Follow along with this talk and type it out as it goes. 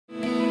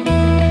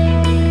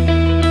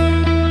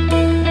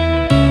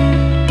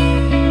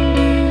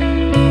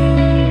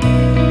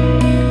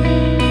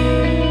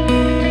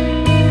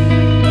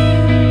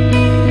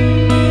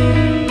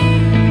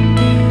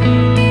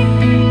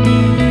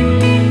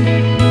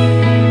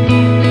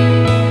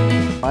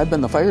I've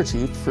been the fire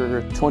chief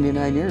for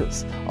 29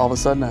 years. All of a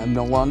sudden, I'm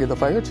no longer the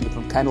fire chief.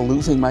 I'm kind of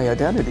losing my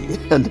identity.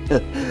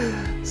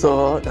 And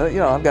so,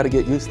 I've got to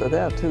get used to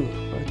that too.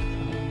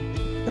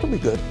 But it'll be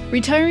good.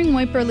 Retiring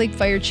White Bear Lake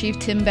Fire Chief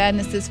Tim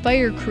Vadnais'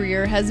 fire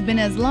career has been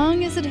as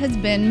long as it has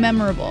been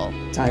memorable.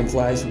 Time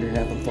flies when you're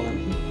having fun,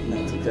 and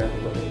that's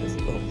exactly what it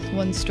is.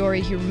 One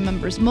story he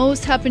remembers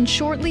most happened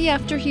shortly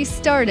after he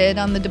started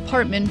on the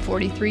department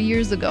 43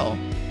 years ago.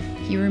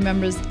 He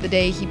remembers the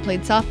day he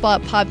played softball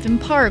at Potvin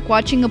Park,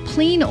 watching a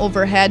plane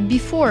overhead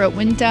before it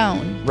went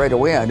down. Right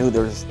away I knew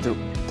the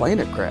plane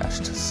had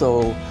crashed,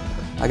 so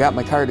I got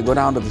my car to go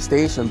down to the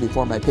station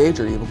before my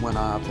pager even went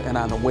off, and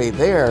on the way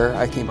there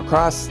I came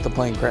across the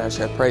plane crash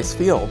at Price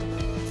Field,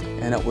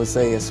 and it was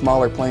a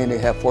smaller plane. They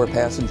had 4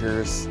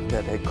 passengers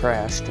that had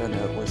crashed, and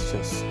it was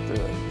just,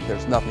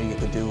 there's nothing you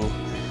could do,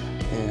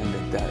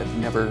 and I've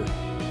never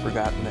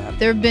forgotten that.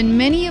 There have been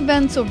many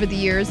events over the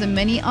years and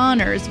many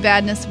honors.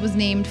 Vadnais was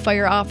named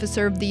Fire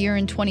Officer of the Year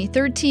in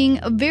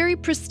 2013, a very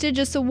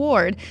prestigious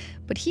award,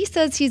 but he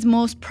says he's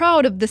most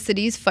proud of the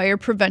city's fire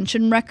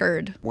prevention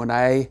record. When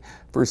I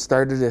first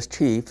started as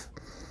chief,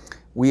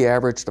 we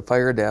averaged a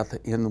fire death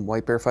in the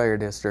White Bear Fire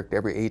District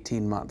every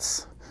 18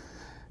 months.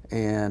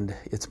 And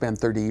it's been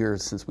 30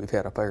 years since we've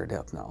had a fire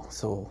death now.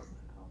 So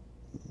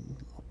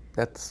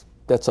that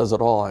says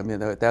it all. I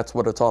mean, that's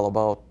what it's all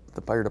about. The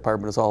fire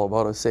department is all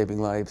about, is saving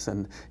lives,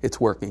 and it's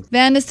working.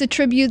 Vadnais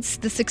attributes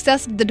the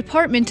success of the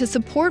department to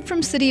support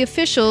from city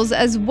officials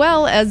as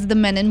well as the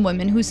men and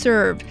women who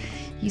serve.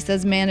 He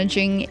says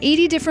managing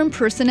 80 different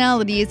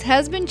personalities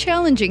has been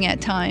challenging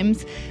at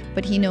times,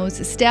 but he knows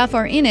his staff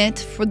are in it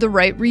for the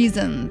right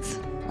reasons.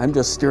 I'm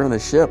just steering the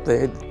ship.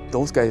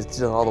 Those guys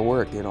did all the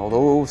work.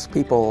 Those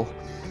people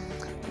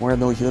wearing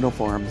those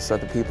uniforms are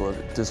the people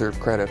that deserve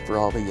credit for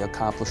all the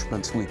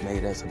accomplishments we've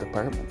made as a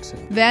department.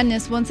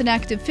 Vadnais, once an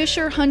active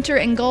fisher, hunter,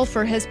 and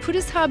golfer, has put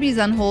his hobbies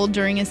on hold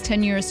during his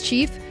tenure as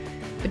chief,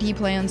 but he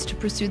plans to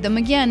pursue them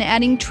again,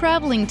 adding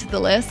traveling to the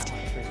list.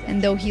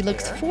 And though he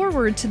looks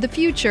forward to the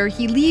future,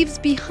 he leaves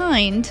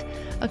behind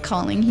a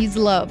calling he's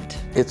loved.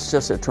 It's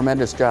just a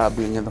tremendous job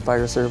being in the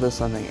fire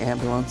service, on the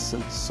ambulance,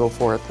 and so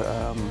forth.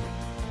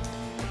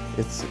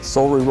 It's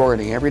so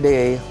rewarding. Every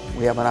day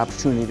we have an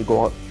opportunity to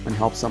go out and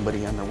help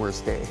somebody on their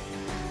worst day.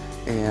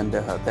 And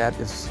that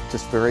is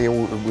just very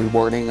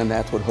rewarding, and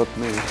that's what hooked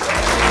me.